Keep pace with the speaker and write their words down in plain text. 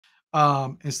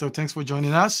And so thanks for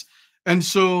joining us. And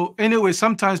so anyway,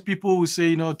 sometimes people will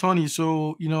say, Tony,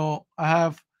 so I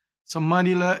have some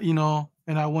money left,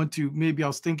 and I want to, maybe I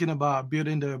was thinking about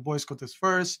building the boys quarters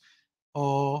first,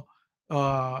 or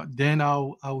then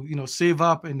I'll save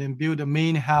up and then build a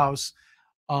main house,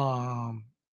 um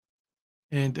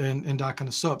and that kind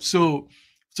of stuff. So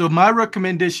my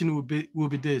recommendation would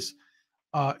be this.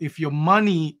 If your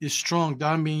money is strong,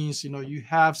 that means you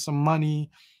have some money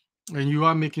and you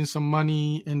are making some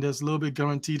money, and there's a little bit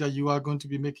guarantee that you are going to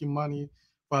be making money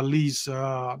for at least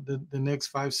the next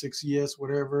 5 6 years,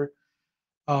 whatever.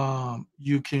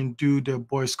 You can do the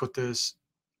boy scouters,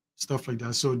 stuff like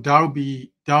that. So that would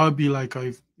be like,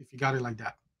 if you got it like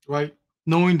that, right?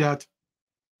 Knowing that.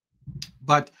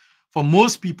 But for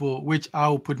most people, which I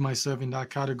will put myself in that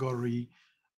category,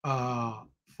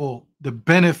 for the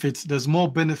benefits, there's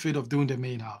more benefit of doing the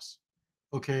main house.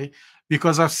 Okay,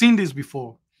 because I've seen this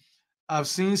before. I've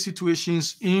seen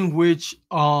situations in which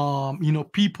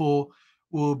people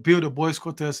will build a boys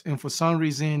quarters, and for some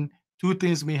reason two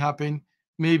things may happen.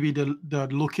 Maybe the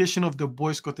location of the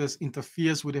boys quarters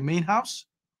interferes with the main house,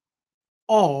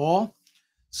 or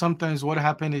sometimes what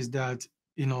happens is that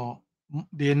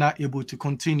they're not able to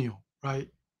continue, right?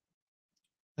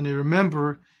 And then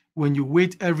remember, when you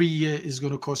wait every year, it's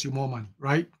going to cost you more money,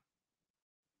 right?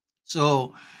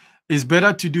 So it's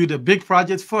better to do the big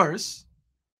project first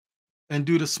and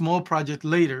do the small project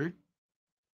later,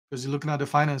 because you're looking at the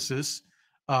finances,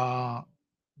 uh,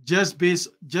 just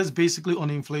basically on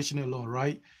inflation alone,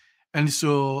 right? And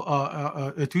so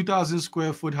a 2,000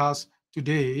 square foot house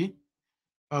today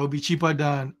will be cheaper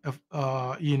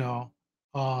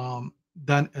um,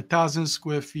 than 1,000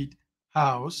 square feet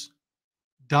house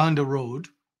down the road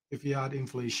if you had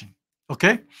inflation.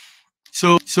 Okay,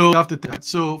 so after that,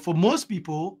 so for most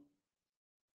people,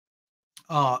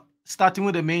 starting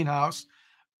with the main house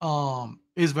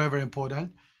is very very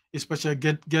important, especially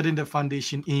getting the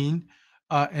foundation in,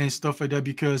 and stuff like that,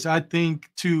 because I think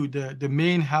too the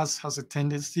main house has a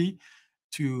tendency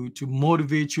to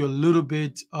motivate you a little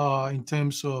bit, in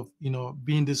terms of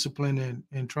being disciplined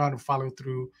and trying to follow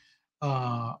through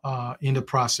in the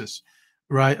process,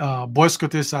 right? Boy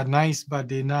Scouts are nice, but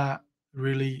they're not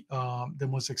really the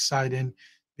most exciting,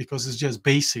 because it's just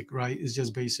basic, right? It's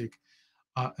just basic,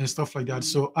 and stuff like that.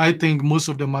 So I think most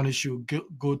of the money should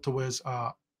go towards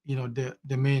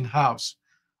the main house,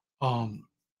 um,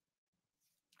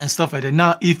 and stuff like that.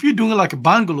 Now, if you're doing like a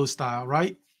bungalow style,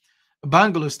 right?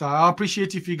 Bangalow style. I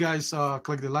appreciate if you guys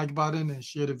click the like button and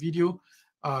share the video.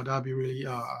 That'd be really,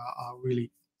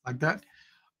 really like that.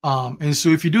 And so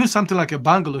if you're doing something like a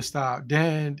bungalow style,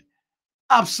 then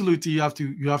absolutely you have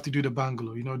to do the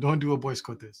bungalow. Don't do a boys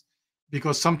quarters,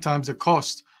 because sometimes the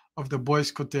cost of the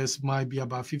boys quarters might be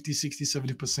about 50, 60,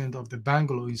 70% of the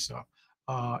bungalow and stuff,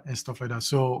 like that.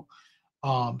 So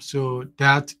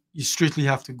that you strictly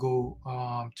have to go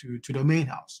to the main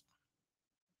house.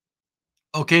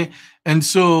 Okay. And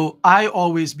so I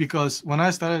always, because when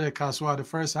I started at Kaswa, the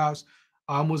first house,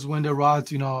 I almost went the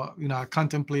route, I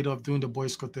contemplated of doing the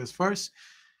boys quarters first,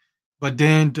 but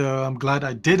then I'm glad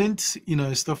I didn't,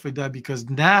 and stuff like that, because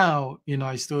now,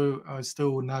 I still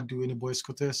will not do any boys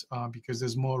quarters, because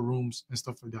there's more rooms and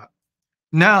stuff like that.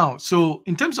 Now, so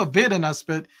in terms of bed and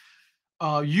aspect,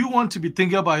 you want to be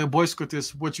thinking about your boys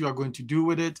quarters, what you are going to do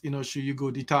with it. Should you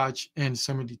go detached and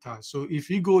semi-detached? So if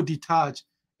you go detached,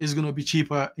 it's going to be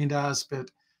cheaper in that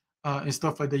aspect, and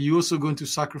stuff like that. You're also going to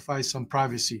sacrifice some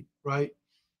privacy, right?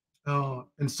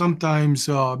 And sometimes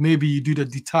maybe you do the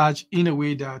detached in a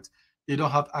way that they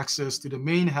don't have access to the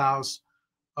main house,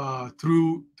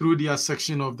 through their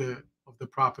section of the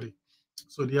property.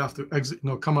 So they have to exit,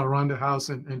 come around the house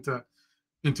and enter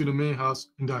into the main house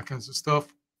and that kinds of stuff.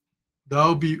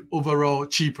 That'll be overall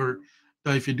cheaper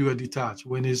than if you do a detached.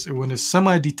 When it's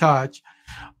semi-detached,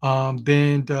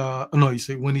 then no, you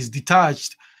say when it's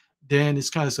detached, then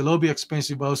it's a little bit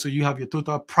expensive, but also you have your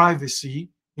total privacy.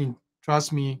 And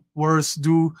trust me, words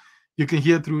do, you can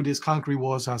hear through these concrete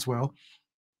walls as well.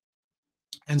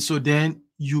 And so then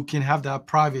you can have that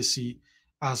privacy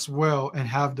as well and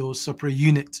have those separate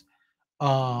units,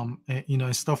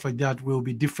 and stuff like that. Will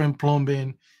be different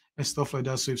plumbing and stuff like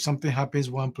that. So if something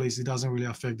happens one place, it doesn't really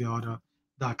affect the other,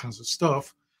 that kinds of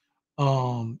stuff.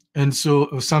 And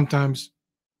so sometimes,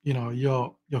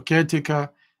 your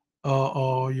caretaker,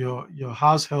 or your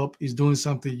house help is doing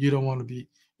something you don't want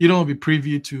to be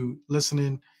privy to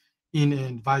listening in,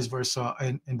 and vice versa,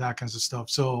 and that kinds of stuff.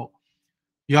 So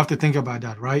you have to think about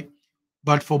that, right?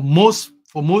 But for most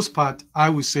part, I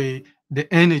would say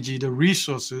the energy, the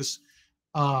resources,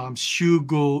 should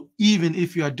go, even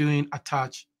if you are doing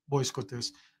attached boys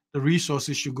quarters. the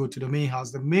resources should go to the main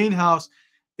house. The main house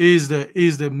is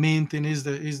the main thing, is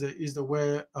the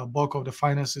where a bulk of the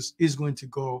finances is going to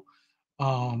go,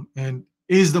 and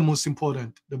is the most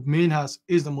important. The main house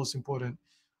is the most important,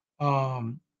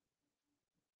 um,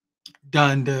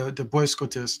 than the Boy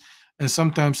Scouters. And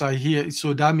sometimes I hear,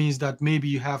 so that means that maybe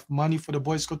you have money for the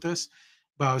Boy Scouters,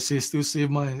 but I would say still save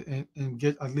money, and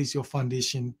get at least your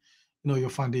foundation, your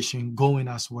foundation going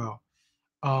as well.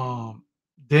 Um,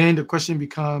 then the question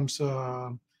becomes,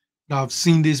 I've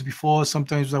seen this before.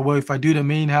 Sometimes, like, well, if I do the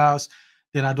main house,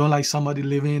 then I don't like somebody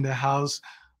living in the house.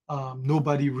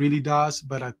 Nobody really does,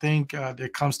 but I think there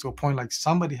comes to a point like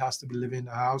somebody has to be living in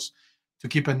the house to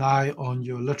keep an eye on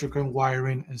your electrical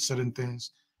wiring and certain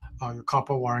things, your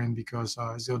copper wiring, because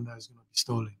it's going to be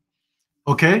stolen.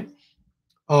 Okay.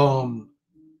 Um,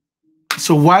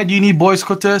 so why do you need Boy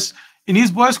Scouters? It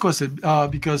needs Boy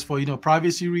Scouters because for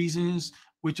privacy reasons,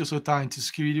 which also tie into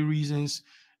security reasons,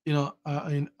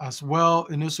 and as well,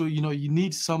 and also you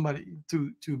need somebody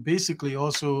to basically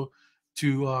also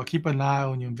to keep an eye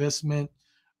on your investment,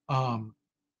 um,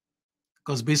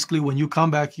 because basically when you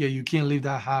come back here, you can't leave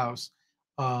that house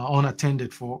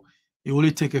unattended for. It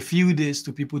only take a few days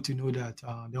to people to know that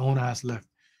the owner has left.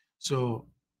 So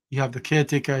you have the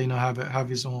caretaker, have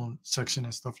his own section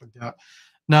and stuff like that.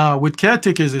 Now with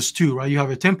caretakers, there's two, right? You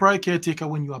have a temporary caretaker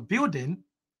when you are building,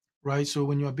 right? So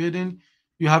when you are building,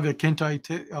 you have a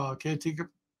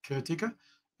caretaker,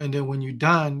 and then when you're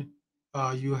done,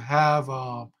 you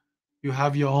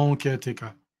have your own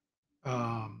caretaker,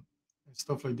 and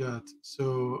stuff like that.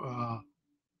 So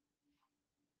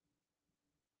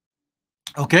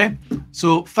okay,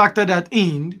 so factor that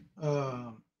in.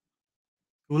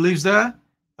 Who lives there?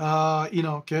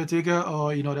 Caretaker,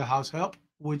 or the house help,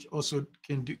 which also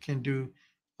can do,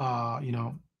 uh, you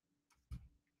know,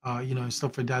 and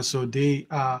stuff like that. So they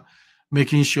are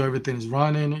making sure everything is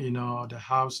running. The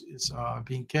house is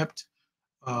being kept.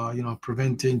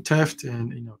 Preventing theft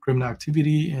and criminal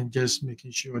activity, and just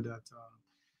making sure that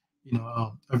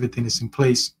everything is in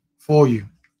place for you.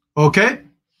 Okay.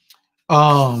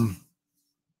 Um,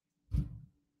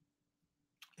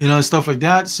 stuff like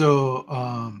that. So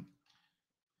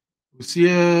we see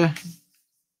here.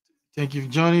 Thank you,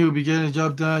 Johnny. Will be getting the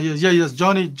job done. Yes, yeah, yes.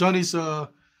 Johnny's so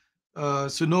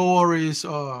no worries,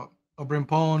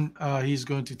 Brimpon. He's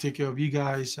going to take care of you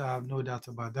guys. I have no doubt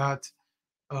about that.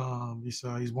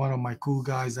 He's one of my cool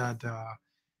guys that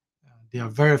they are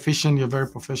very efficient, they're very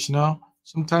professional.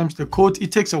 Sometimes the code,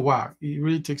 it takes a while. It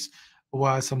really takes a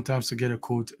while sometimes to get a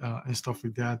code and stuff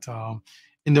like that.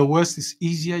 In the West, it's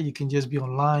easier. You can just be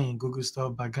online and Google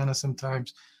stuff. But Ghana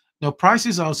sometimes,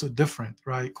 prices are also different,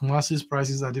 right? Kumasi's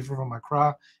prices are different from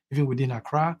Accra. Even within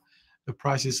Accra, the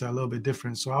prices are a little bit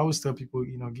different. So I always tell people,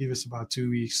 give us about 2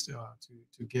 weeks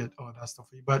to get all that stuff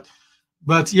for you.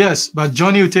 But yes, but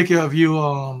Johnny will take care of you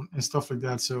and stuff like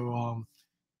that. So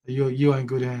you're in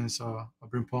good hands,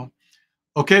 Brimpon.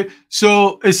 Okay,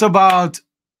 so it's about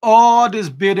all these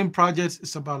building projects.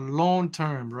 It's about long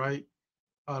term, right?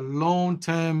 Long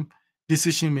term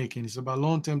decision making. It's about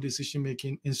long term decision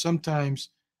making, and sometimes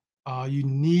you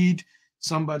need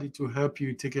somebody to help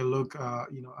you take a look, at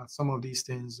some of these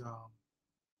things.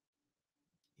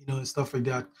 And stuff like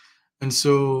that. And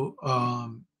so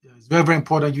yeah, it's very, very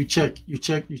important. You check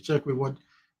with what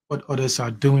others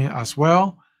are doing as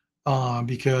well,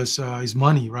 because it's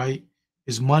money, right?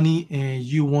 It's money, and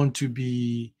you want to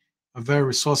be very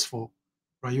resourceful,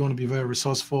 right? You want to be very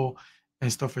resourceful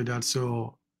and stuff like that.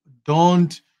 So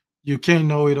don't you can't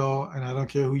know it all, and I don't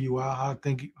care who you are. I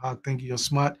think you're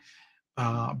smart.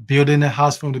 Building a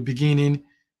house from the beginning,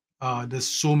 there's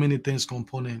so many things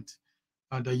component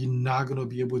that you're not gonna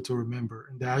be able to remember.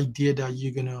 And the idea that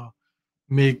you're gonna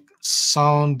make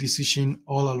sound decision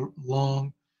all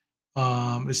along,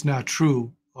 it's not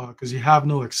true, because you have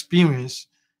no experience.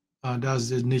 That's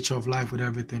the nature of life with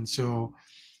everything. So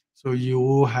you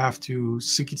will have to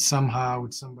seek it somehow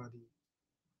with somebody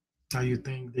that you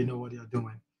think they know what they're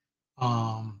doing.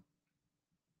 Um,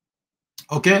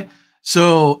 okay.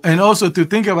 So, and also to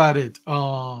think about it,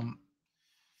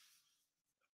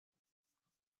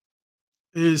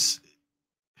 is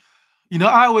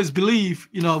I always believe,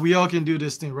 we all can do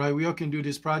this thing, right? We all can do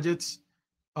these projects.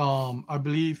 I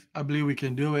believe we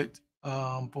can do it.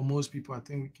 For most people, I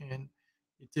think we can.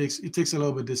 It takes a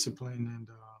little bit of discipline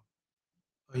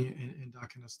and that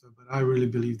kind of stuff. But I really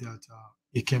believe that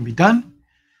it can be done.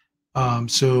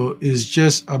 So it's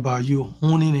just about you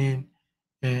honing in,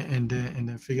 and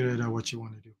then figuring out what you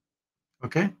want to do.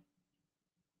 Okay.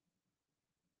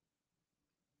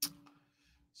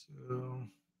 So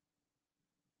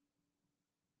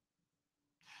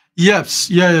Yes,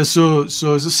 yeah, yeah. So it's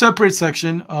a separate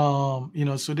section.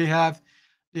 So they have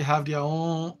their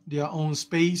own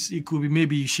space. It could be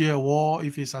maybe you share a wall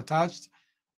if it's attached,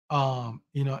 and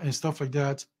stuff like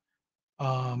that.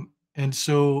 And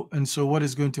so what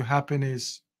is going to happen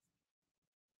is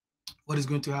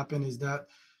that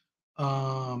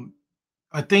um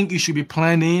I think you should be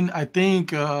planning. I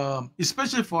think,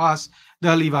 especially for us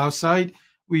that live outside,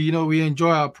 we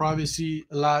enjoy our privacy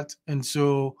a lot, and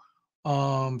so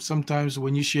sometimes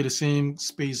when you share the same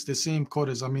space, the same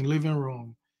quarters, I mean, living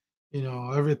room,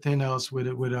 everything else with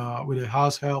a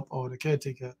house help or the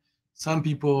caretaker, some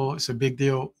people it's a big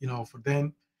deal, for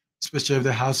them, especially if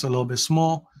the house is a little bit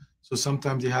small. So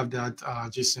sometimes they have that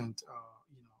adjacent,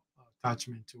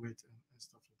 attachment to it and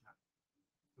stuff like that.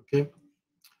 Okay.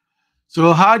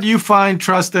 So how do you find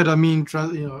trusted? I mean,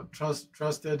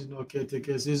 trusted,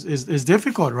 caretakers is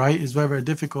difficult, right? It's very, very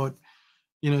difficult,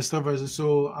 stuff like that.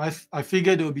 So I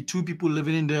figured there will be two people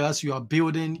living in there as you are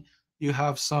building. You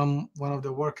have one of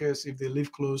the workers, if they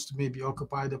live close, to maybe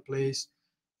occupy the place,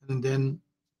 and then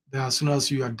as soon as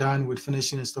you are done with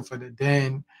finishing and stuff like that,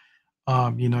 then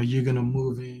you're gonna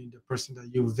move in the person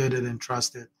that you vetted and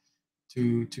trusted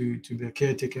to be a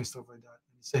caretaker and stuff like that.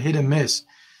 It's a hit and miss.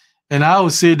 And I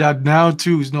would say that now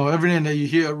too, everything that you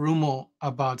hear a rumor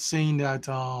about saying that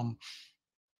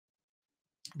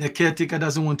the caretaker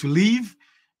doesn't want to leave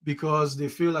because they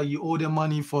feel like you owe them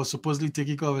money for supposedly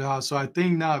taking care of the house. So I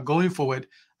think now going forward,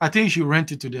 I think you should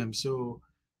rent it to them. So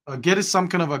get it some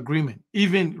kind of agreement,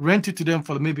 even rent it to them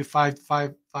for maybe five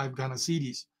Ghana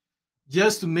cedis,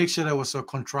 just to make sure there was a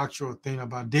contractual thing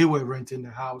about they were renting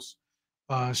the house.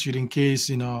 Should in case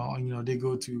they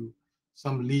go to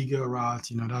some legal route,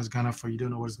 that's Ghana for you don't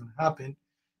know what's going to happen,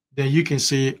 then you can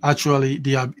say actually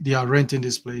they are renting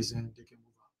this place and they can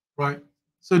move out, right?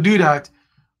 So do that,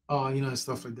 and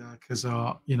stuff like that, because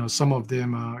some of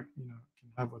them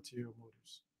can have ulterior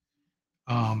motives.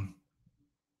 Um,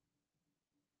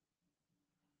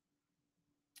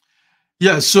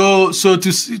 yeah, so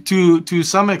to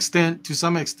some extent,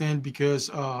 because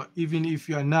even if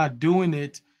you are not doing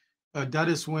it, that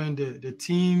is when the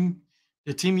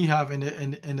team you have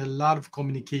and a lot of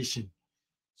communication.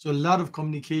 So a lot of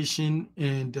communication,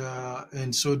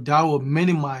 and so that will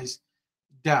minimize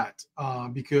that,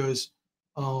 because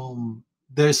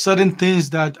there's certain things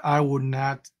that I would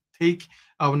not take,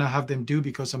 I would not have them do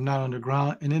because I'm not on the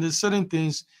ground, and then there's certain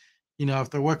things,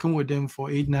 after working with them for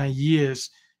 8 9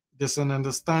 years, there's an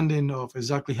understanding of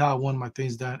exactly how I want my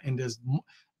things done, and there's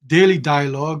daily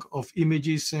dialogue of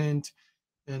images sent,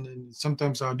 and then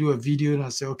sometimes I'll do a video and I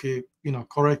say, okay,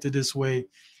 correct it this way.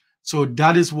 So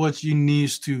that is what you need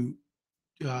to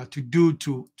do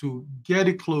to get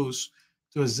it close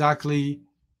to exactly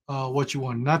what you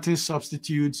want. Nothing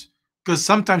substitutes, because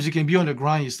sometimes you can be on the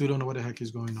ground, you still don't know what the heck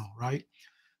is going on, right?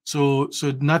 So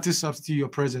nothing substitute your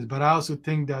presence. But I also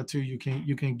think that too, you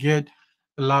can get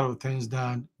a lot of things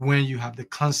done when you have the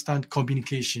constant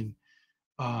communication,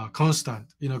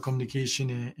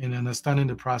 communication, and understanding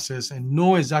the process and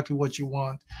know exactly what you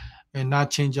want and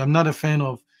not change. I'm not a fan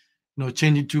of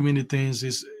changing too many things,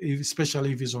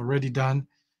 especially if it's already done,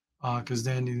 because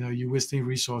then you're wasting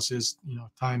resources,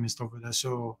 time and stuff like that.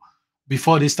 So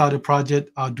before they start a project,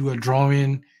 I'll do a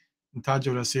drawing in touch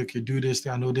with, I say, okay, do this.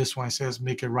 I know this one says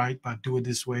make it right, but do it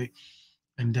this way.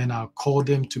 And then I'll call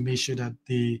them to make sure that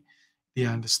they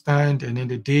understand. And then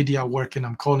the day they are working,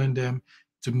 I'm calling them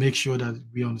to make sure that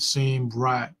we're on the same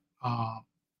right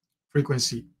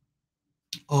frequency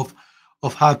of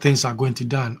how things are going to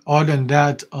done. Other than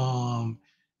that,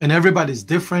 and everybody's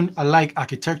different. I like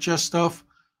architecture stuff,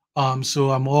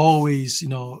 so I'm always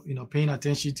paying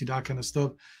attention to that kind of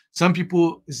stuff. Some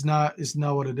people, it's not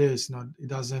what it is. It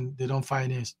doesn't. They don't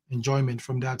find enjoyment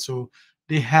from that, so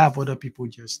they have other people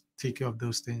just take care of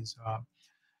those things,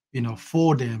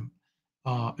 for them,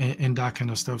 and that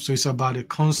kind of stuff. So it's about a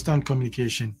constant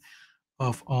communication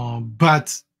of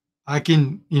but I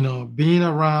can, being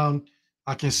around,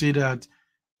 I can see that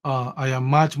I am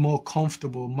much more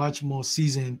comfortable, much more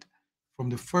seasoned from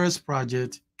the first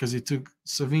project, because it took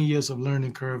 7 years of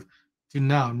learning curve to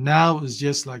now. Now it's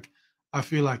just like I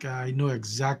feel like I know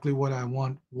exactly what I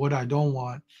want, what I don't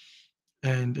want,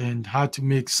 and how to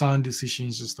make sound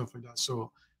decisions and stuff like that.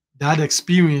 So that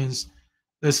experience,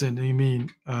 listen, I mean,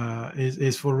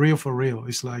 is for real, for real.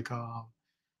 It's like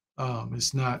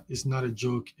it's not a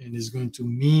joke, and it's going to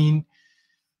mean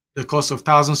the cost of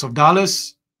thousands of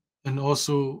dollars, and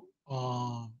also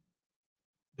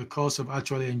the cost of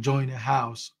actually enjoying a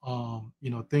house.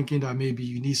 Thinking that maybe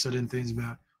you need certain things,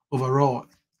 but overall,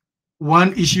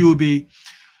 one issue will be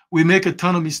we make a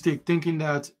ton of mistake thinking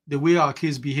that the way our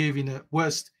kids behave in the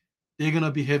West, they're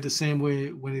gonna behave the same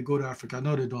way when they go to Africa.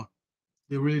 No, they don't.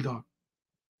 They really don't.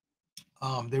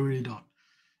 They really don't.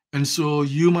 And so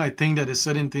you might think that there's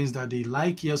certain things that they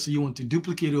like here, so you want to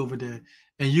duplicate it over there,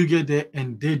 and you get there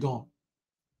and they don't.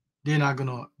 They're not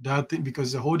gonna that thing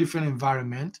because it's a whole different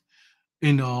environment.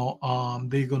 They're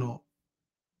gonna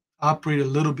operate a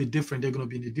little bit different. They're gonna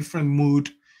be in a different mood,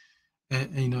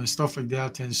 and stuff like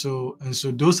that. And so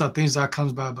those are things that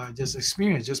comes by just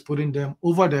experience, just putting them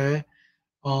over there,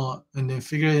 and then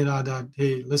figuring out that,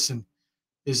 hey, listen,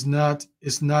 it's not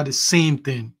the same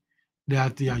thing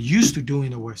that they are used to doing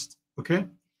in the West. Okay,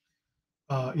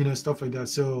 stuff like that.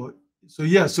 So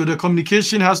yeah, so the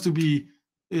communication has to be,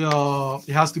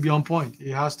 it has to be on point.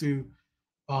 It has to,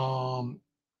 um,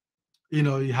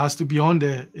 it has to be on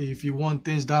there if you want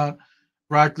things done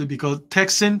rightly. Because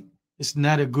texting is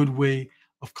not a good way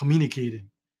of communicating,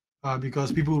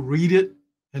 because people read it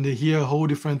and they hear a whole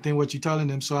different thing what you're telling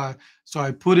them. So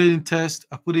I put it in text,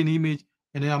 I put in image,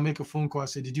 and then I make a phone call. I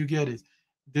say, did you get it?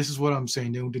 This is what I'm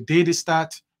saying. Then the day they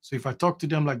start. So if I talk to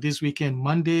them like this weekend,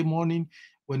 Monday morning,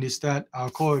 when they start, I'll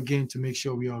call again to make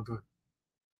sure we are good.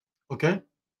 Okay.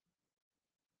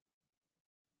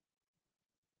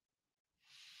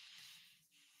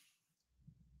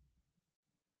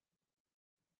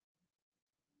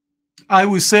 I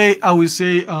would say,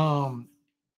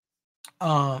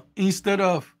 instead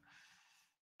of,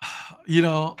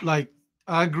 like,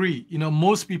 I agree.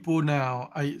 Most people now,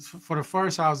 for the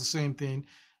first house, the same thing.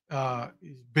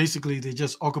 Basically, they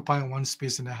just occupying one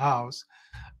space in the house.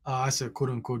 I said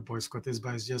quote unquote boys quarters,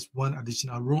 but it's just one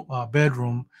additional room,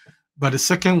 bedroom. But the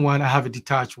second one, I have a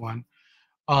detached one.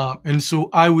 And so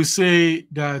I would say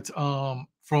that,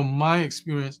 from my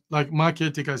experience, like, my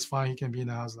caretaker is fine. He can be in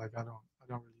the house. Like, I don't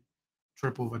really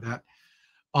trip over that,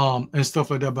 and stuff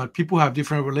like that. But people have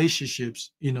different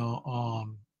relationships,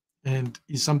 and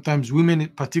sometimes women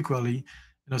particularly,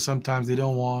 sometimes they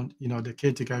don't want, the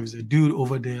caretaker is a dude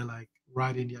over there, like,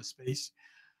 right in their space,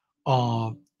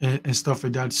 and stuff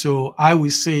like that. So I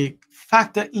would say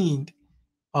factor in,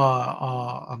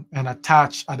 and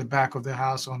attach at the back of the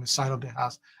house, on the side of the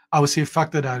house. I would say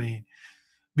factor that in,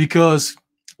 because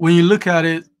when you look at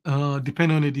it,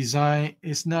 depending on the design,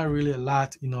 it's not really a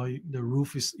lot. The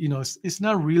roof is, it's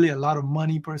not really a lot of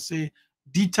money per se.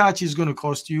 Detach is going to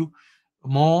cost you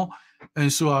more,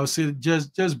 and so I would say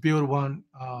just build one.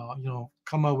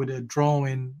 Come up with a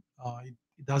drawing. It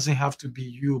doesn't have to be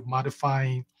you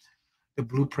modifying the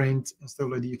blueprint and stuff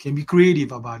like that. You can be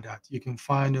creative about that. You can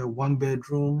find a one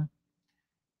bedroom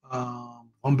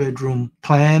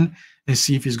plan and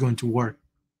see if it's going to work.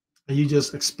 And you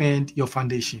just expand your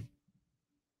foundation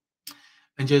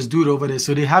and just do it over there.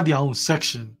 So they have their own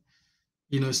section,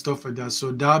 stuff like that.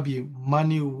 So that'll be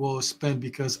money well spent,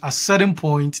 because at certain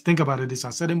point, think about it, this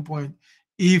at certain point,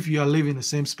 if you are living in the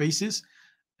same spaces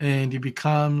and it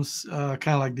becomes, kind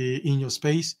of like the in your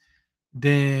space,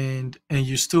 then, and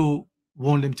you still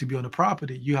want them to be on the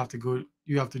property, you have to do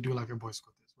like a boy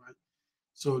scout test, right?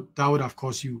 So that would have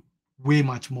cost you way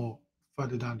much more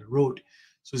further down the road.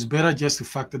 So it's better just to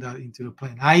factor that into the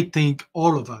plan. I think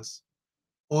all of us,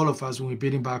 when we're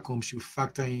bidding back home, should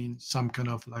factor in some kind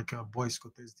of like a boy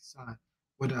scouters design,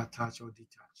 whether attached or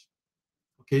detached.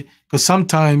 Okay, because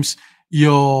sometimes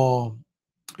your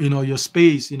your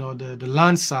space, the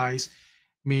land size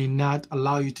may not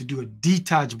allow you to do a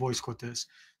detached boy scouters.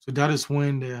 So that is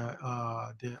when the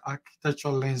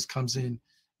architectural lens comes in,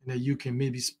 and that you can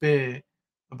maybe spare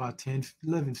about 10,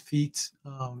 11 feet,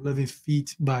 11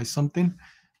 feet by something,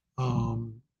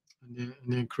 and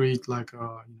then create like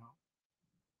a,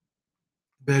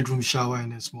 bedroom, shower,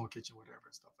 and a small kitchen, whatever,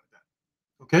 stuff like that.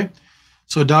 Okay,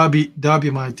 so that'll be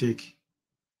my take.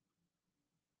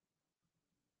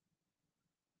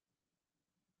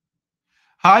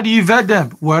 How do you vet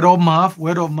them? Word of mouth,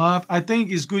 word of mouth. I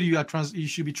think it's good. You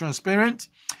should be transparent.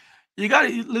 You gotta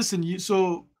listen. You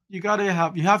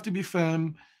have to be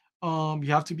firm. You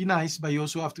have to be nice, but you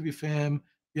also have to be firm.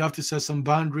 You have to set some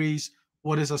boundaries.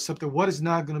 What is acceptable? What is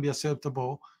not going to be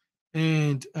acceptable?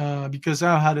 And because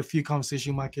I had a few conversations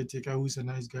with my caretaker, who's a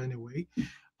nice guy anyway.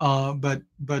 But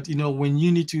when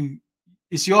you need to,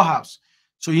 it's your house,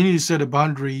 so you need to set the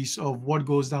boundaries of what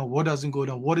goes down, what doesn't go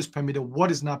down, what is permitted,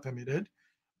 what is not permitted.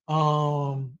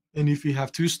 And if you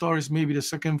have two stories, maybe the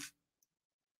second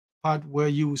part where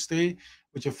you will stay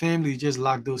with your family, just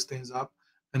lock those things up,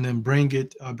 and then bring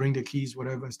the keys,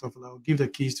 whatever, and stuff like that. Or give the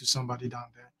keys to somebody down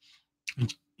there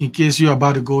in case you're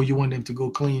about to go. You want them to go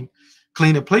clean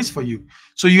the place for you.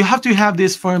 So you have to have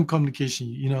this firm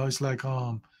communication. It's like,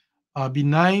 be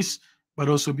nice, but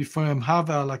also be firm. Have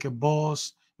like a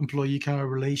boss employee kind of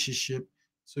relationship.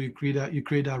 So you create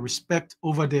that respect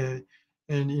over there,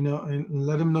 and and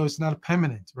let them know it's not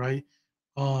permanent, right?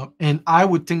 And I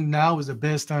would think now is the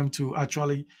best time to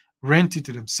actually rent it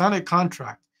to them, sign a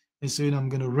contract, and say, I'm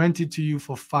going to rent it to you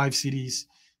for 5 cities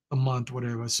a month,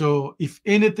 whatever. So if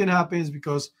anything happens,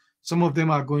 because some of them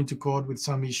are going to court with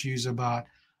some issues about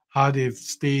how they've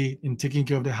stayed and taking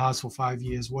care of the house for 5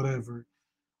 years, whatever.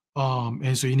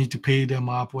 And so you need to pay them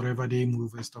up, whatever they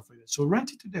move and stuff like that. So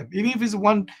rent it to them, even if it's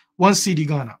one city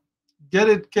Ghana,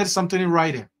 get something in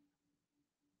writing,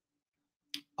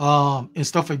 and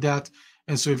stuff like that.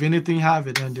 And so if anything, have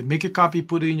it and then make a copy,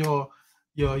 put it in your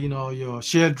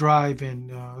shared drive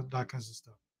and that kinds of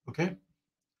stuff. Okay.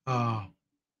 Uh,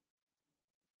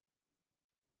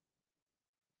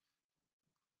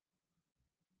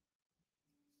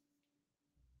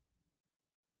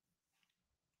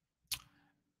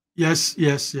 yes,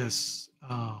 yes, yes.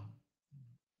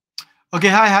 Okay.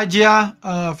 Hi, Hajia,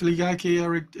 Filigaki,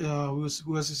 Eric, who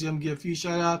has to see him give a few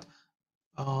shout out.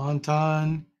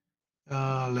 Anton.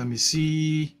 Let me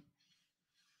see.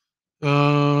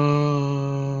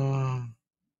 Uh,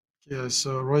 yeah.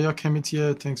 So Royal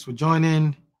Committee, thanks for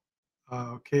joining.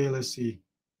 Okay. Let's see.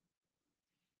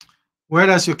 Where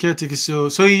does your caretaker? So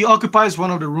he occupies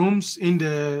one of the rooms in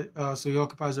the. So he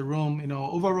occupies a room.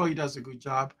 Overall he does a good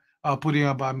job. Putting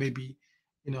about maybe,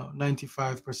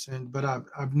 95%. But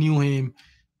I've knew him.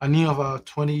 I knew about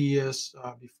 20 years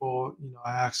before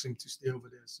I asked him to stay over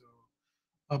there. So,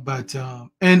 but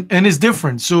and it's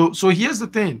different. So here's the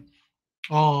thing.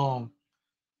 Um,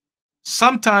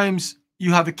 Sometimes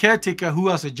you have a caretaker who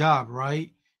has a job, right?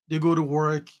 They go to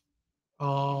work,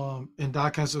 and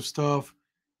that kinds of stuff.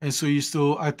 And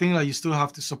so I think that you still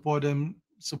have to support them,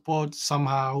 support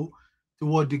somehow, to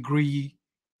what degree.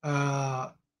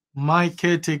 Uh, my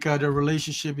caretaker, the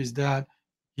relationship is that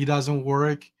he doesn't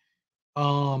work.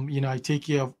 I take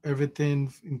care of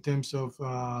everything in terms of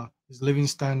his living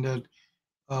standard,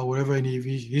 whatever. And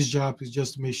his job is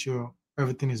just to make sure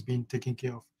everything is being taken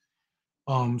care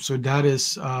of. So that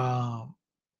is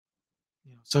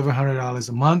 $700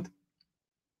 a month.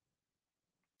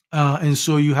 And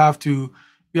so you have to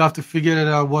figure it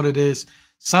out what it is.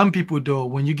 Some people, though,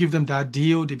 when you give them that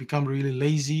deal, they become really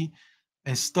lazy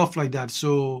and stuff like that.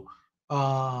 So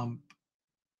um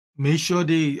make sure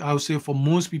I would say, for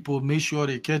most people, make sure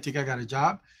the caretaker got a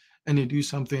job and they do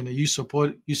something that you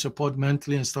support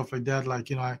mentally and stuff like that,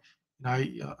 like and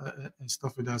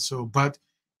stuff like that. So but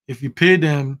if you pay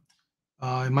them,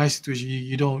 in my situation,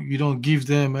 you don't give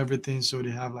them everything so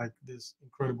they have like this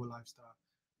incredible lifestyle.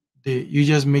 You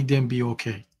just make them be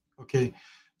okay. Okay.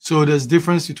 So there's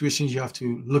different situations, you have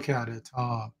to look at it,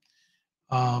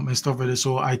 and stuff like that.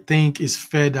 So I think it's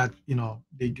fair that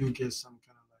they do get some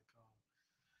kind of like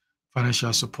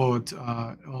financial support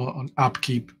on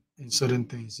upkeep in certain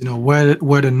things. Where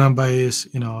the number is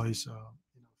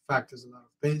factors a lot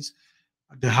of things.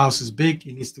 The house is big,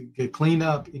 it needs to get cleaned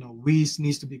up. Weeds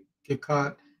needs to be get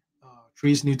cut,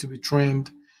 trees need to be trimmed,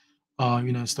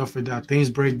 stuff like that. Things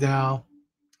break down,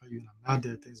 not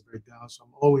that things break down. So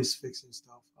I'm always fixing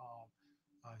stuff,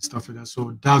 stuff like that.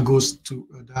 So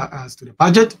that adds to the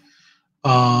budget,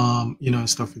 and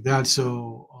stuff like that.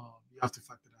 So you have to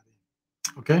factor that in.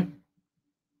 Okay.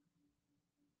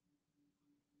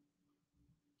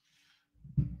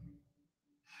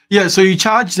 Yeah, so you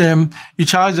charge them,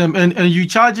 and you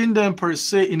charging them per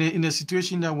se in a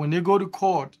situation that when they go to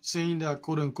court saying that,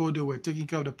 quote unquote, they were taking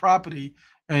care of the property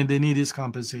and they need this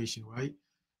compensation, right?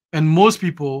 And most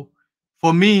people,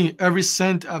 for me, every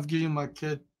cent I've given my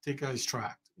caretaker is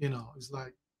tracked. It's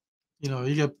like,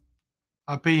 you get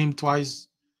I pay him twice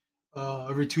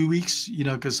every 2 weeks,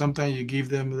 because sometimes you give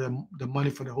them the money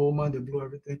for the whole month, they blow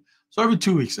everything. So every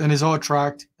 2 weeks, and it's all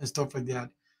tracked and stuff like that.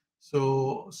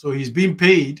 So he's being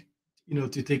paid, to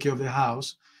take care of the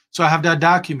house. So I have that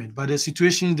document. But the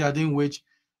situation that in which,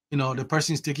 the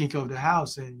person is taking care of the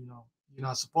house, and you're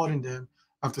not supporting them.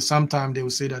 After some time, they will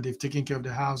say that they've taken care of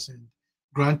the house, and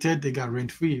granted, they got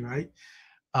rent free, right?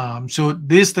 So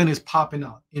this thing is popping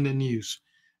out in the news,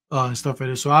 and stuff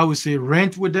like that. So I would say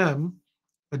rent with them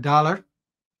 $1,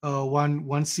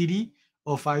 one CD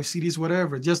or 5 CDs,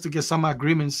 whatever, just to get some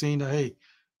agreement saying that, hey,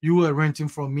 you were renting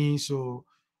from me, so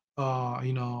uh,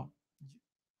 you know,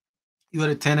 you were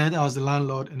the tenant, I was the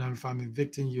landlord, and if I'm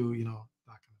evicting you, that kind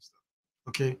of stuff.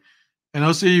 Okay. And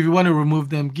also, if you want to remove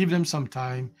them, give them some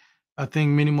time. I think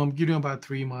minimum, give them about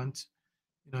 3 months,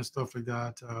 stuff like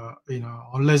that.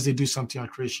 Unless they do something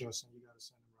atrocious and you got to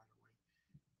send them right away.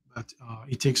 But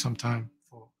it takes some time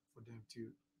for them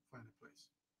to find a place.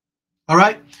 All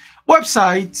right.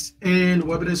 Websites and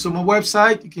webinar. So my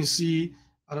website, you can see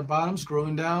at the bottom,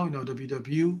 scrolling down,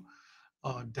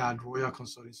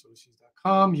 www.royalconsultingsolutions.com.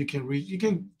 come. You can read. You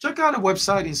can check out the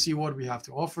website and see what we have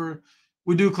to offer.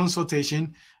 We do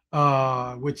consultation,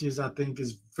 which is I think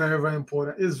is very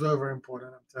important. It's very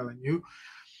important. I'm telling you,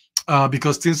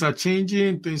 because things are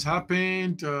changing. Things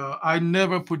happened. I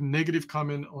never put negative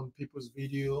comment on people's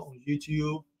video on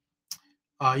YouTube.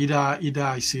 Either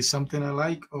I say something I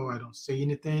like or I don't say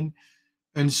anything.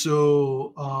 And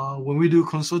so when we do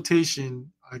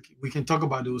consultation, we can talk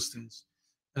about those things.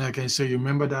 And I can say, you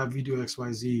remember that video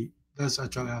XYZ? That's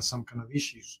actually has some kind of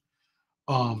issues.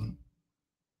 Um,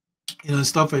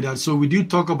 stuff like that. So we do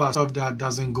talk about stuff that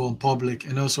doesn't go in public,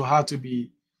 and also how to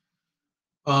be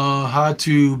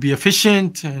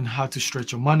efficient and how to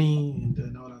stretch your money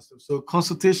and all that stuff. So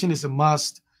consultation is a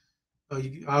must.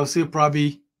 I would say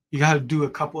probably you got to do a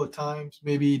couple of times,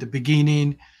 maybe the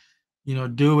beginning,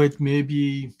 do it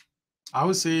maybe, I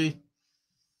would say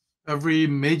every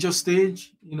major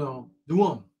stage, do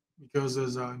them because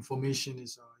as information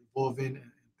is evolving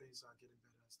and things are getting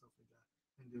better and stuff like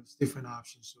that. And there's different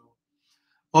options. So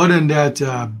other than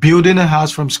that, building a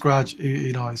house from scratch,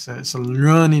 it's a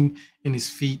learning in his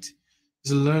feet.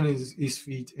 It's a learning his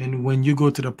feet. And when you go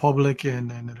to the public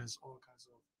and there's all kinds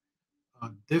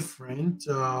of different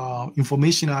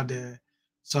information out there,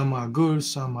 some are good,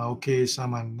 some are okay,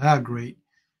 some are not great.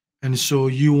 And so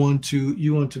you want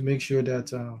to make sure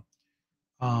that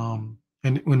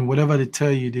and when whatever they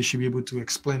tell you, they should be able to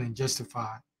explain and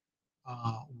justify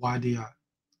why they are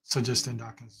suggesting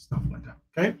that kind of stuff like that.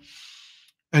 Okay.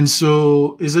 And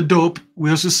so is a dope. We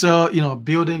also sell,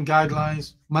 building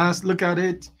guidelines. Must look at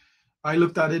it. I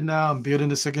looked at it now. I'm building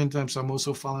the second time, so I'm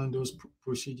also following those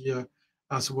procedure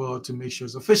as well to make sure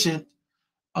it's efficient.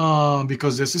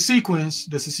 Because there's a sequence.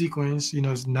 There's a sequence.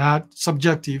 It's not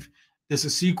subjective. There's a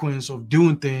sequence of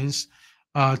doing things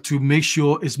to make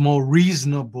sure it's more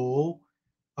reasonable.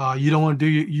 You don't want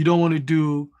to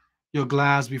do your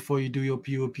glass before you do your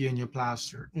POP and your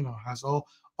plaster. Has all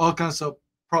kinds of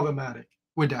problematic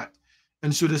with that.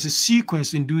 And so there's a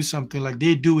sequence in do something like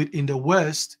they do it in the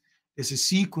West. There's a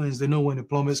sequence. They know when the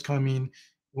plumbers come in,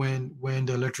 when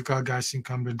the electrical guys can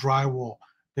come, the drywall.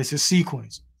 There's a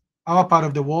sequence. Our part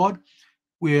of the world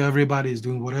where everybody is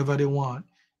doing whatever they want,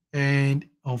 and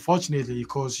unfortunately, it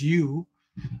causes you,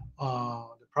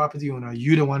 the property owner,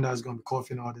 you the one that's going to be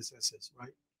coughing all this excess, right,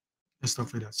 and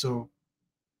stuff like that. So,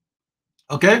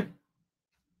 okay.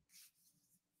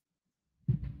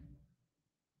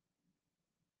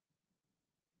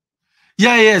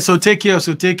 Yeah, yeah. So take care.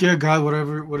 So take care, God.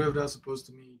 Whatever that's supposed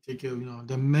to mean. Take care.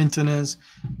 The maintenance,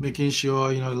 making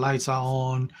sure the lights are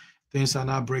on, things are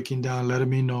not breaking down. Letting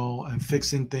me know and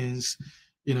fixing things,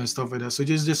 stuff like that. So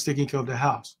just taking care of the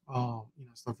house,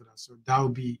 stuff like that. So that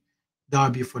would be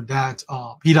for that.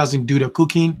 He doesn't do the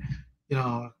cooking,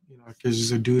 because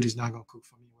he's a dude. He's not gonna cook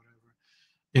for me, whatever,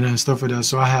 and stuff like that.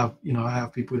 So I have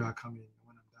people that come in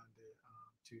when I'm down there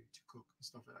to cook and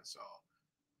stuff like that. So.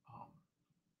 Um,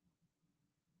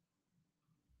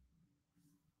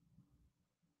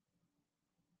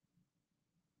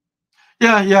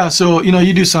 Yeah, yeah. So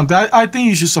you do something. I think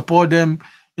you should support them,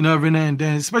 every now and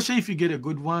then, especially if you get a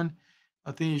good one.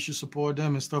 I think you should support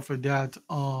them and stuff like that.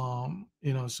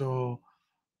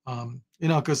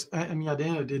 Because I mean, at the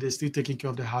end of the day, they're still taking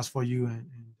care of the house for you. And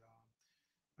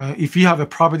if you have a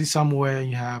property somewhere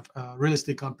and you have a real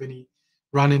estate company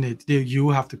running it, you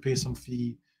have to pay some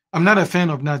fee. I'm not a fan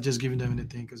of not just giving them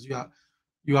anything because you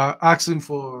are asking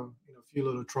for a few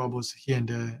little troubles here and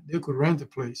there. They could rent the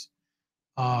place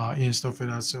and stuff like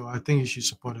that. So I think you should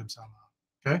support them somehow.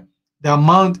 Okay, the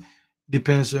amount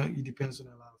depends on a lot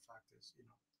of factors.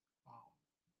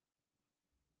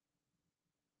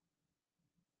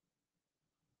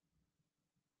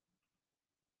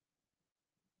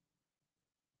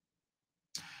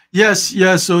 Yes,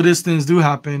 yes. So these things do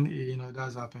happen. It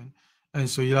does happen, and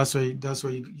so that's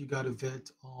why you got to vet.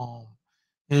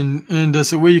 And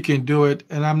there's a way you can do it.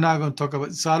 And I'm not going to talk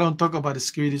about. So I don't talk about the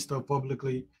security stuff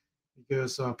publicly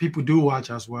because people do watch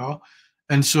as well.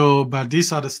 And so, but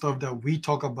these are the stuff that we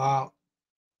talk about.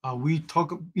 We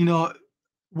talk.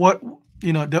 What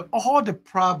all the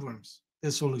problems,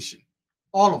 the solution,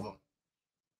 all of them.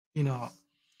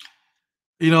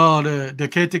 You know, the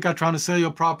caretaker trying to sell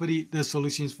your property. There's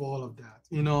solutions for all of that.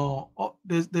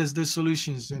 There's the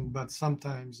solutions, and but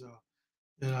sometimes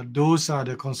those are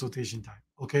the consultation time.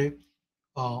 Okay,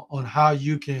 on how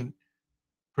you can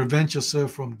prevent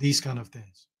yourself from these kind of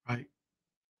things, right?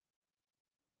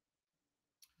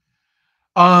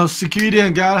 Security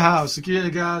and guardhouse, security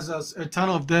and guards, there's a ton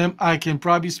of them. I can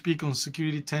probably speak on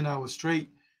security 10 hours straight,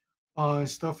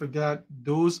 stuff like that.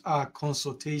 Those are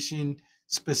consultation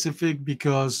specific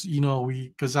because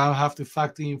because I have to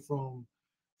factor in from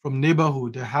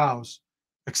neighborhood, the house.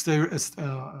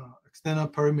 external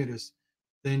perimeters,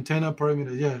 the internal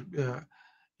perimeter. Yeah,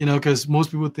 because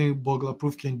most people think burglar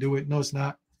proof can do it. No, it's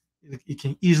not. It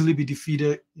can easily be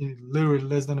defeated in literally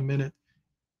less than a minute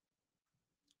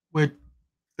with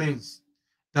things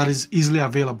that is easily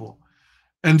available.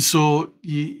 And so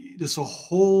there's a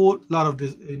whole lot of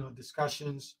this,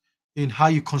 discussions in how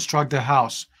you construct the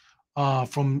house,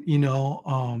 from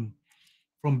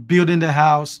from building the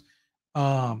house.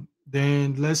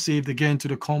 Then let's say if they get into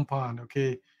the compound,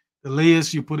 okay, the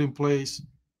layers you put in place,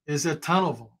 there's a ton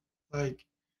of them. Like,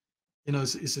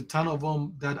 it's a ton of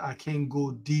them that I can't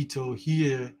go detail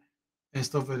here and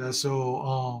stuff like that.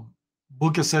 So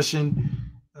book a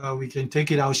session. We can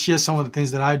take it. I'll share some of the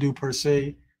things that I do per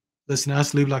se. Listen, I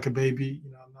sleep like a baby.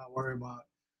 I'm not worried about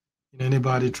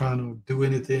anybody trying to do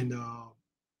anything,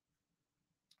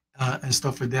 and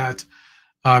stuff like that.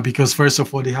 Because first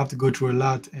of all, they have to go through a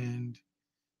lot, and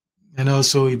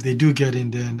also if they do get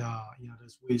in, then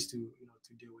there's ways to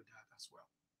to deal with that as well.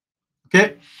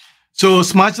 Okay, so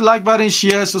smash the like button,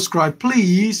 share, subscribe,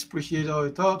 please. Appreciate all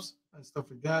your thoughts and stuff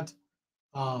like that.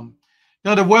 Um,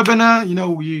 Now the webinar, you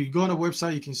go on the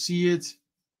website, you can see it.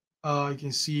 You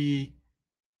can see,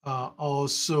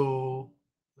 also,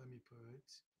 let me put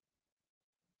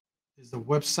is the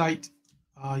website.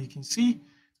 You can see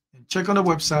and check on the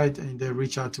website, and then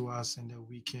reach out to us, and then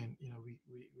we can, we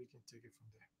can take it from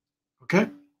there.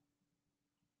 Okay.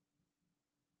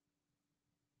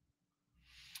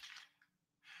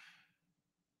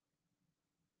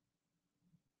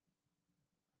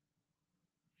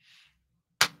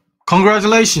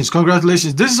 Congratulations,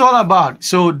 congratulations. This is all about.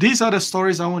 So these are the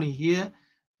stories I want to hear.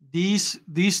 These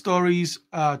stories,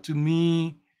 to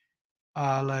me,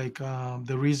 like,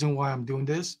 the reason why I'm doing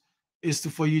this is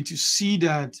for you to see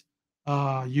that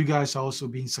you guys are also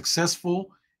being successful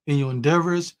in your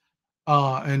endeavors.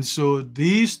 And so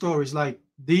these stories, like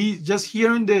these, just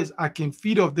hearing this, I can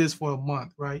feed off this for a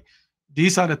month, right?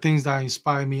 These are the things that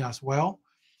inspire me as well.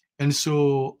 And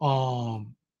so,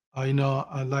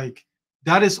 like,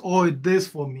 that is all it is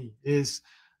for me. Is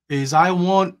I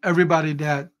want everybody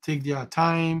that take their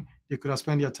time, they could have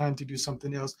spent their time to do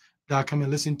something else, that come and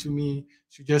listen to me,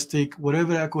 to just take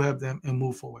whatever I could help them and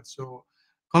move forward. So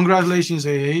congratulations,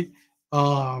 AA.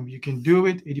 You can do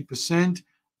it, 80%.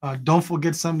 Don't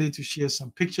forget someday to share some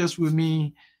pictures with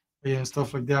me, yeah, and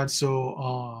stuff like that.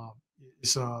 So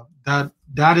it's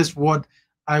that is what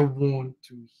I want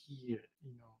to hear,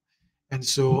 and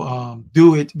so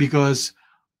do it, because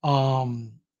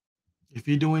um if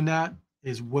you're doing that,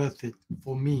 it's worth it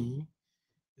for me.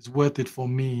 It's worth it for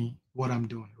me what I'm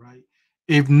doing, right?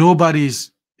 If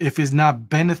nobody's, if it's not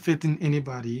benefiting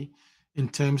anybody in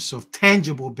terms of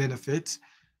tangible benefits,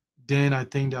 then I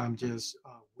think that I'm just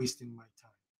wasting my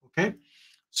time. Okay,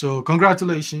 so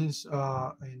congratulations,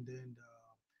 and then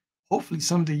hopefully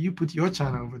someday you put your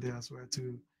channel over there as well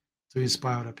to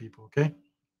inspire other people. Okay.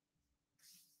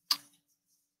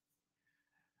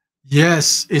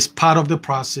 Yes, it's part of the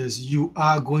process. You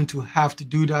are going to have to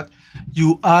do that.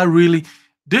 You are really,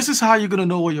 this is how you're going to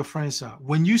know what your friends are.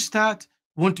 When you start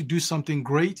want to do something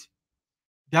great,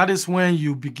 that is when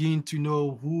you begin to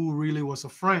know who really was a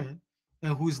friend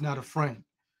and who's not a friend.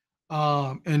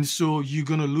 And so you're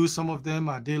going to lose some of them,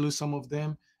 or they lose some of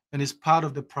them. And it's part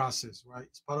of the process, right?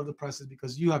 It's part of the process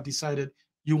because you have decided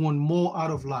you want more out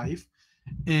of life,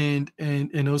 and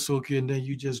also, okay, and then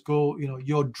you just go,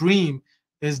 your dream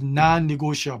is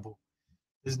non-negotiable.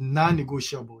 It's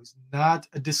non-negotiable. It's not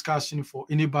a discussion for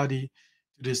anybody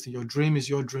to this thing. Your dream is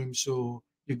your dream. So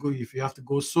you go, if you have to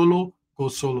go solo, go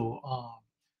solo.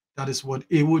 That is what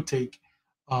it would take,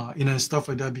 and stuff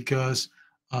like that, because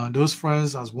those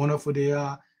friends, as wonderful they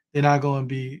are, they're not going to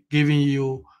be giving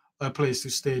you a place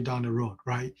to stay down the road,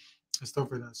 right? And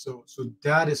stuff like that. So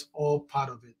that is all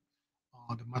part of it.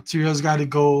 The materials got to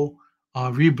go.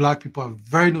 We black people are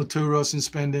very notorious in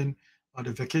spending.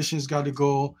 The vacations got to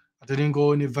go. I didn't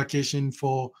go on a vacation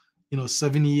for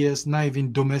 7 years, not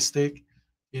even domestic.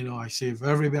 I save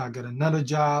everything. I got another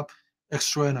job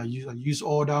extra, and I use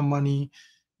all that money.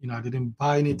 I didn't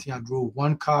buy anything. I drove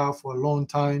one car for a long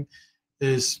time.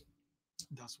 Is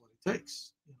That's what it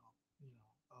takes.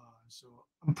 So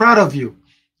I'm proud of you.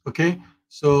 Okay,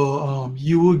 so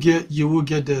you will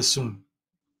get there soon.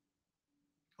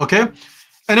 Okay.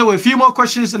 Anyway, a few more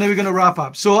questions and then we're gonna wrap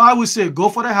up. So I would say go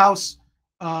for the house,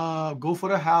 go for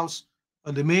the house,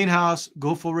 the main house,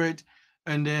 go for it,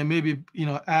 and then maybe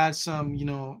add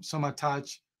some some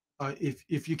attach,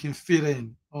 if you can fit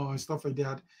in or stuff like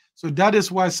that. So that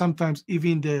is why sometimes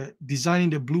even the designing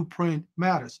the blueprint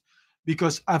matters,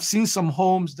 because I've seen some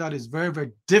homes that is very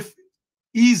very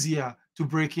easier to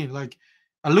break in. Like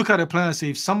I look at the plan and say,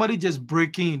 if somebody just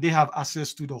break in, they have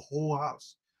access to the whole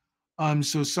house.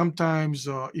 So sometimes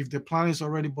if the plan is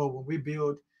already, but when we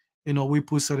build, we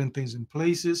put certain things in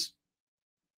places.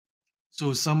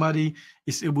 So somebody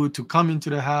is able to come into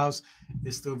the house.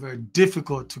 It's still very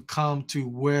difficult to come to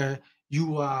where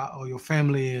you are or your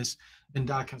family is and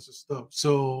that kinds of stuff.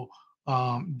 So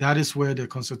that is where the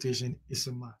consultation is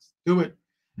a must. Do it.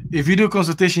 If you do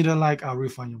consultation you don't like, I'll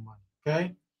refund your money.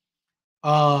 Okay.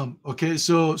 Okay,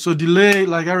 so delay,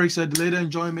 like Eric said, delay the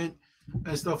enjoyment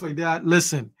and stuff like that.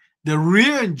 Listen, the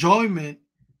real enjoyment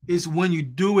is when you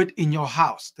do it in your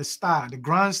house, the style, the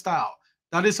grand style.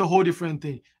 That is a whole different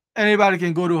thing. Anybody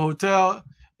can go to a hotel,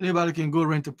 anybody can go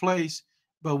rent a place,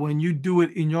 but when you do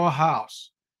it in your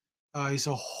house, it's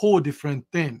a whole different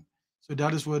thing. So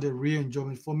that is where the real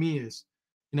enjoyment for me is.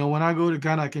 When I go to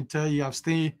Ghana, I can tell you I've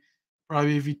stayed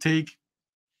probably, if you take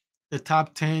the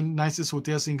top 10 nicest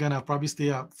hotels in Ghana, I probably stay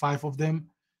at five of them,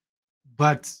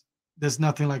 but there's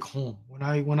nothing like home. When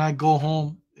I go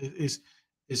home, it's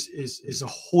a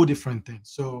whole different thing.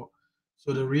 So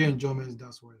the real enjoyment is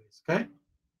that's what it is. Okay.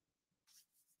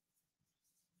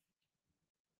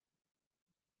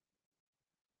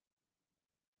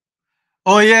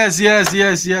 Oh yes, yes,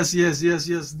 yes, yes, yes, yes,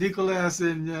 yes. Nicholas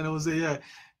and Jose, yeah,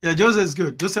 yeah. Joseph is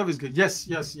good. Joseph is good. Yes,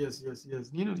 yes, yes, yes,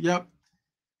 yes. Yep,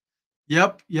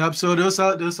 yep, yep. So those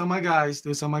are my guys.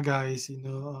 Those are my guys.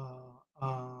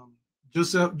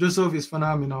 Joseph is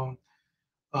phenomenal.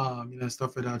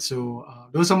 Stuff like that. So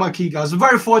those are my key guys.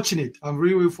 Very fortunate. I'm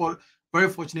really very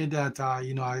fortunate that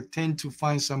I tend to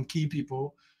find some key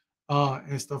people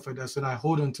and stuff like that. So that I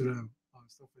hold on to them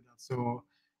stuff like that. So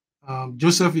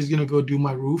Joseph is gonna go do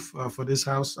my roof for this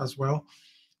house as well.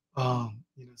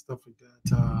 Stuff like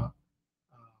that.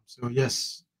 So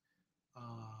yes,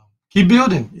 keep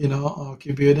building.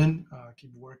 Keep building,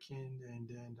 keep working, and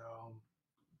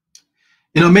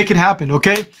then make it happen.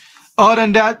 Okay. Other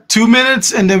than that, 2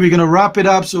 minutes, and then we're gonna wrap it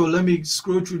up. So let me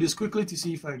scroll through this quickly to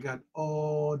see if I got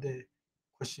all the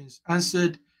questions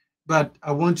answered. But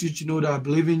I want you to know that I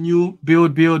believe in you.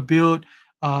 Build, build, build.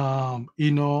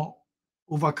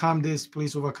 Overcome this.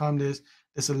 Please overcome this.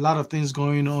 There's a lot of things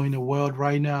going on in the world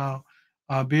right now.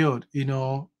 Build.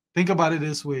 Think about it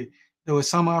this way. There were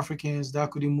some Africans that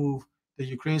couldn't move. The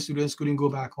Ukraine students couldn't go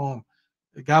back home.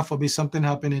 God forbid something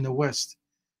happened in the West.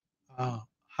 uh,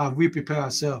 have we prepared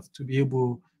ourselves to be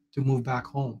able to move back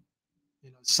home?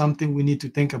 Something we need to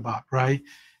think about, right?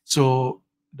 So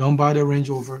don't buy the Range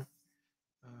Rover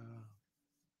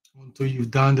until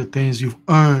you've done the things you've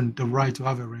earned the right to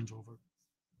have a Range Rover.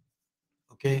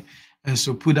 Okay, and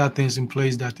so put that things in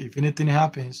place that if anything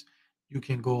happens, you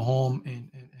can go home and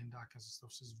that kind of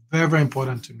stuff. So it's very very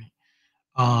important to me.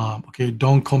 Okay,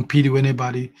 don't compete with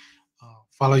anybody.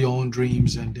 Follow your own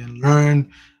dreams and then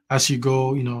learn as you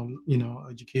go.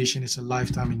 Education is a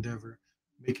lifetime endeavor.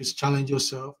 Make it challenge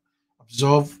yourself,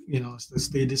 absorb,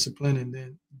 stay disciplined, and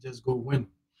then just go win.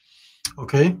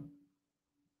 Okay.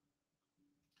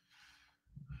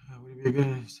 Would it be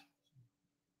good?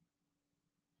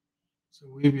 So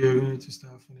we be going to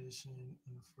start finishing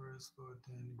on the first floor,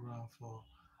 then ground floor.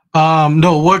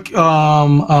 No work.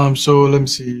 So let me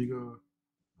see. You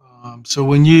go. So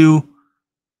when you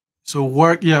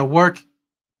work, yeah, work.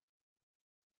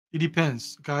 It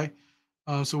depends. Okay.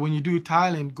 So when you do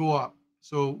Thailand, go up.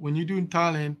 So when you do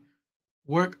Thailand,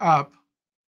 work up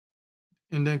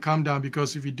and then come down,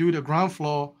 because if you do the ground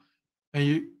floor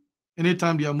and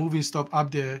anytime they are moving stuff up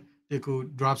there, they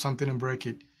could drop something and break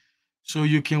it. So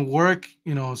you can work,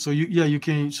 so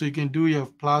you can do your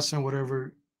plus and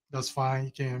whatever. That's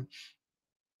fine.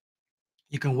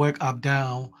 You can work up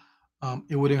down.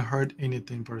 It wouldn't hurt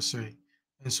anything per se.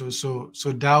 And so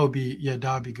that would be, yeah,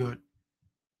 that would be good.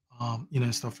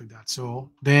 And stuff like that.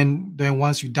 So then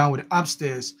once you're done with the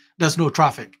upstairs, there's no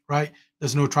traffic, right?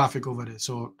 There's no traffic over there,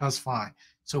 so that's fine.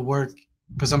 So work,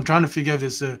 because I'm trying to figure if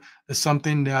there's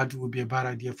something that would be a bad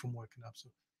idea from working up. So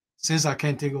since I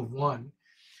can't think of one,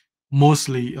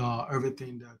 mostly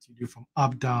everything that you do from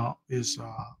up down is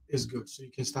good. So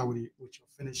you can start with your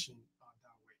finishing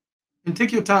that way, and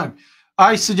take your time.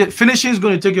 I suggest finishing is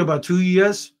going to take you about 2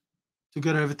 years to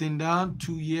get everything down.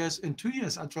 2 years, and 2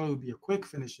 years actually will be a quick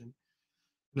finishing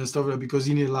and stuff like that, because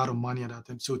you need a lot of money at that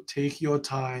time. So take your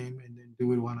time and then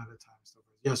do it one at a time. Stuff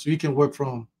like that. Yeah, so you can work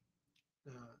from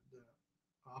the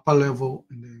upper level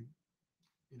and then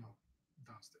you know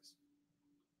downstairs.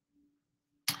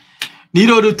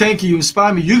 Nito, to thank you. You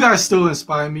inspire me. You guys still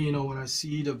inspire me. When I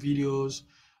see the videos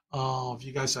of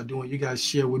you guys are doing, you guys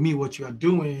share with me what you are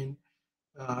doing.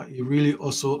 It really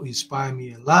also inspired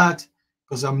me a lot,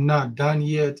 because I'm not done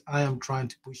yet. I am trying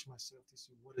to push myself to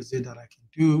see what is it that I can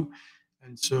do.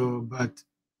 And so, but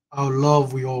our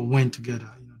love we all win together.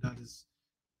 That is.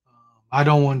 I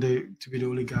don't want to be the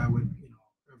only guy with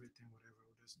everything, whatever.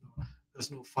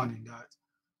 There's no fun in that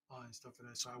and stuff like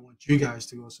that. So I want you guys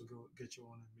to also go get your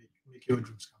own and make your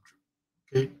dreams come true.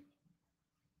 Okay.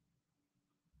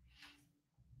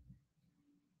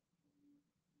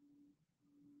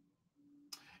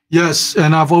 Yes,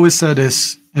 and I've always said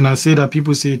this, and I say that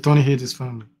people say Tony hates his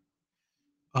family.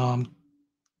 Um,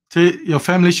 your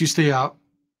family should stay out.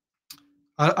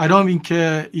 I don't even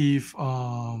care if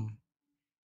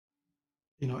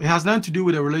it has nothing to do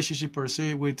with a relationship per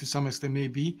se, with to some extent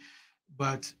maybe,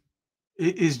 but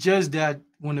it's just that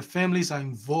when the families are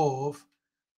involved,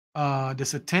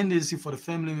 there's a tendency for the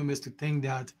family members to think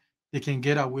that they can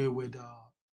get away with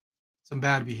some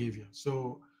bad behavior.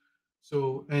 So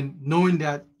and knowing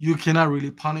that you cannot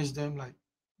really punish them, like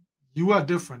you are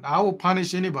different. I will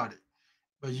punish anybody,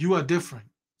 but you are different.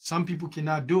 Some people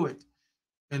cannot do it.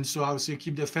 And so I would say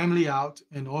keep the family out.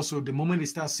 And also the moment they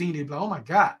start seeing it, like, oh my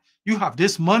God, you have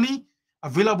this money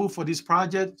available for this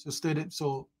project.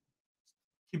 So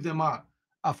keep them out.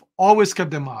 I've always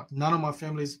kept them out. None of my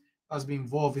families has been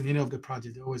involved in any of the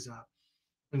project. They always are.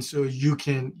 And so you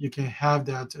can have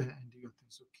that and do your thing.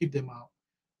 So keep them out,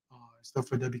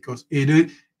 stuff like that, because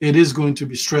it is going to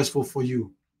be stressful for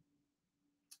you.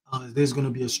 There's going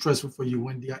to be a stressful for you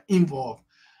when they are involved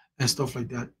and stuff like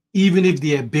that. Even if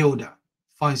they're a builder,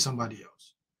 find somebody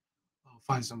else.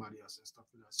 Find somebody else and stuff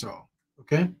like that. So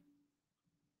okay.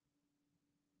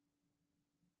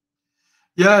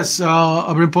 Yes,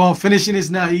 Ripon, finishing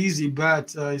is not easy,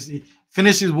 but you see,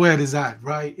 finish is where it is at,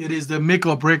 right? It is the make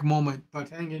or break moment, but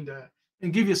hang in there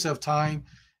and give yourself time.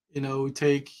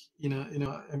 Take, I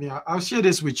mean, I'll share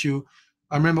this with you.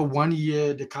 I remember one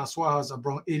year the Kaswa house, I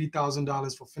brought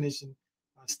 $80,000 for finishing.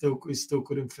 I still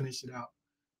couldn't finish it out,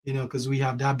 because we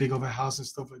have that big of a house and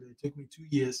stuff like that. It took me 2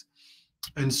 years.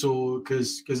 And so,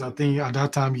 because I think at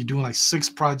that time you're doing like 6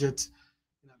 projects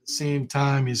at the same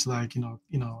time. It's like you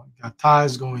got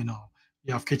ties going on.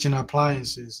 You have kitchen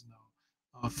appliances,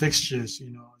 fixtures.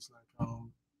 It's like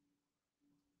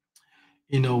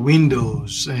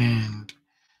windows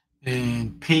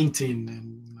and painting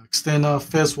and external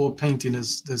first wall painting.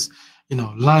 There's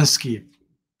landscape.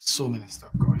 So many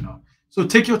stuff going on. So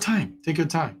take your time. Take your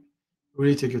time.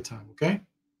 Really take your time. Okay.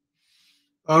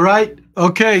 All right.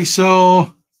 Okay.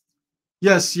 So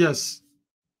yes, yes.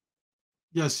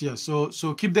 Yes, yes.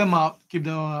 So keep them out. Keep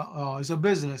them. It's a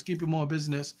business. Keep it more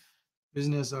business.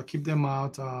 Business. Keep them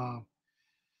out.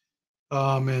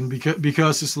 And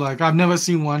because it's like I've never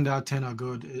seen one that 10 are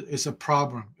good. It's a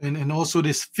problem, and also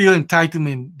this feel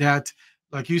entitlement that,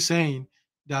 like you saying,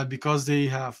 that because they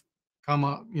have come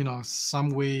up,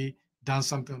 some way done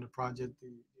something on the project,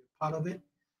 they're part of it.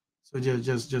 So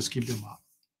just keep them out.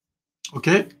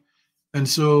 Okay. And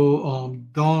so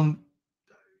don't.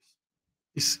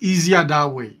 It's easier that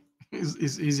way.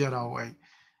 It's easier that way.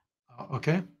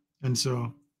 Okay. And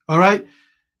so, all right.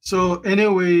 So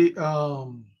anyway,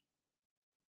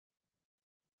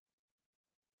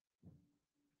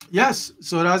 yes.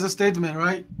 So that's a statement,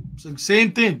 right? So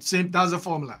same thing. Same. That's the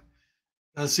formula.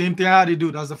 The same thing how they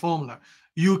do. That's the formula.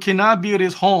 You cannot build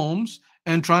these homes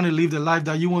and trying to live the life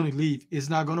that you want to live. It's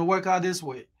not going to work out this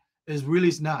way. It's really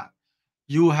is not.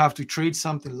 You have to trade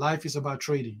something. Life is about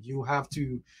trading. You have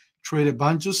to trade a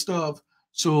bunch of stuff.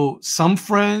 So some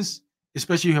friends,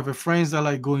 especially you have a friends that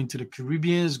like going to the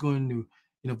Caribbeans, going to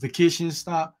vacation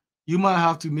stuff. You might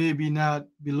have to maybe not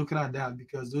be looking at that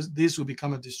because this will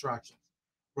become a distraction,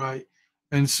 right?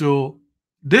 And so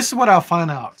this is what I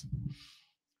found out.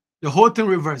 The whole thing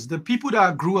reversed. The people that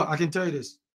I grew up, I can tell you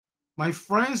this. My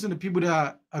friends and the people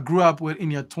that I grew up with in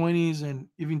their 20s and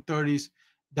even 30s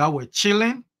that were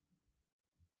chilling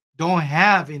don't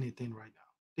have anything right now.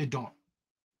 They don't.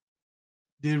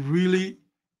 They really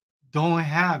don't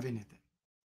have anything.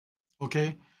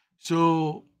 Okay.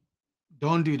 So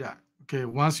don't do that. Okay.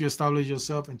 Once you establish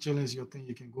yourself and challenge your thing,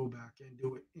 you can go back and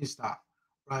do it in style.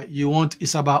 Right.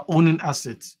 It's about owning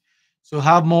assets. So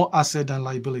have more asset than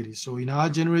liability. So in our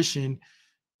generation,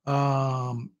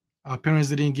 our parents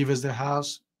didn't give us the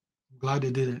house. I'm glad they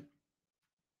didn't.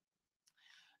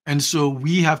 And so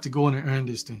we have to go and earn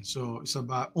this thing. So it's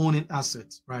about owning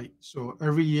assets, right? So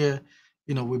every year,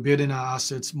 we're building our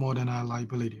assets more than our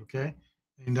liability, okay?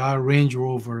 And our Range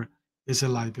Rover is a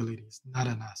liability, it's not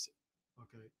an asset,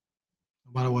 okay?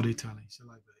 No matter what they tell you, it's a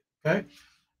liability, okay?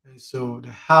 And so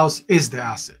the house is the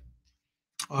asset,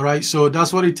 all right? So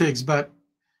that's what it takes. But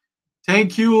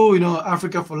thank you,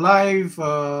 Africa for Life.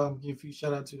 If you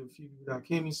shout out to the few people that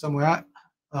came in somewhere at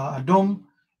Adom,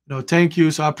 thank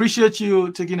you. So I appreciate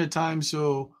you taking the time.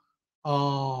 So,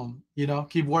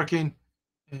 keep working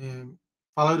and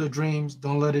follow the dreams,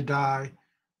 don't let it die.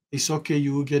 It's okay,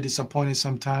 you will get disappointed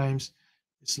sometimes.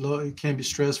 It's low, it can be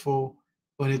stressful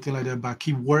or anything like that, but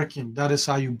keep working. That is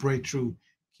how you break through.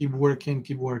 Keep working,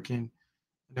 keep working.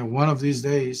 And then one of these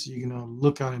days, you're gonna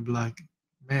look out and be like,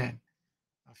 man,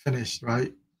 I finished,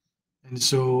 right? And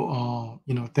so,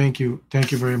 thank you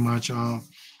very much.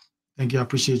 Thank you, I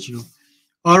appreciate you.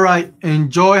 All right,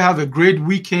 enjoy. Have a great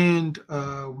weekend.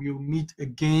 We'll meet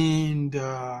again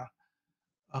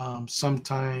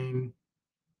sometime,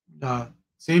 uh,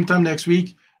 same time next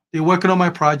week. They're working on my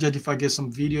project. If I get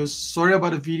some videos, sorry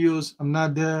about the videos. I'm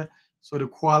not there, so the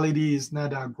quality is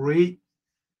not that great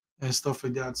and stuff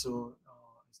like that. So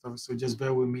just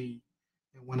bear with me.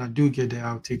 And when I do get there,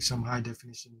 I'll take some high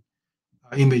definition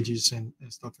images and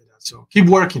stuff like that. So keep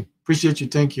working. Appreciate you.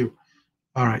 Thank you.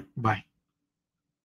 All right. Bye.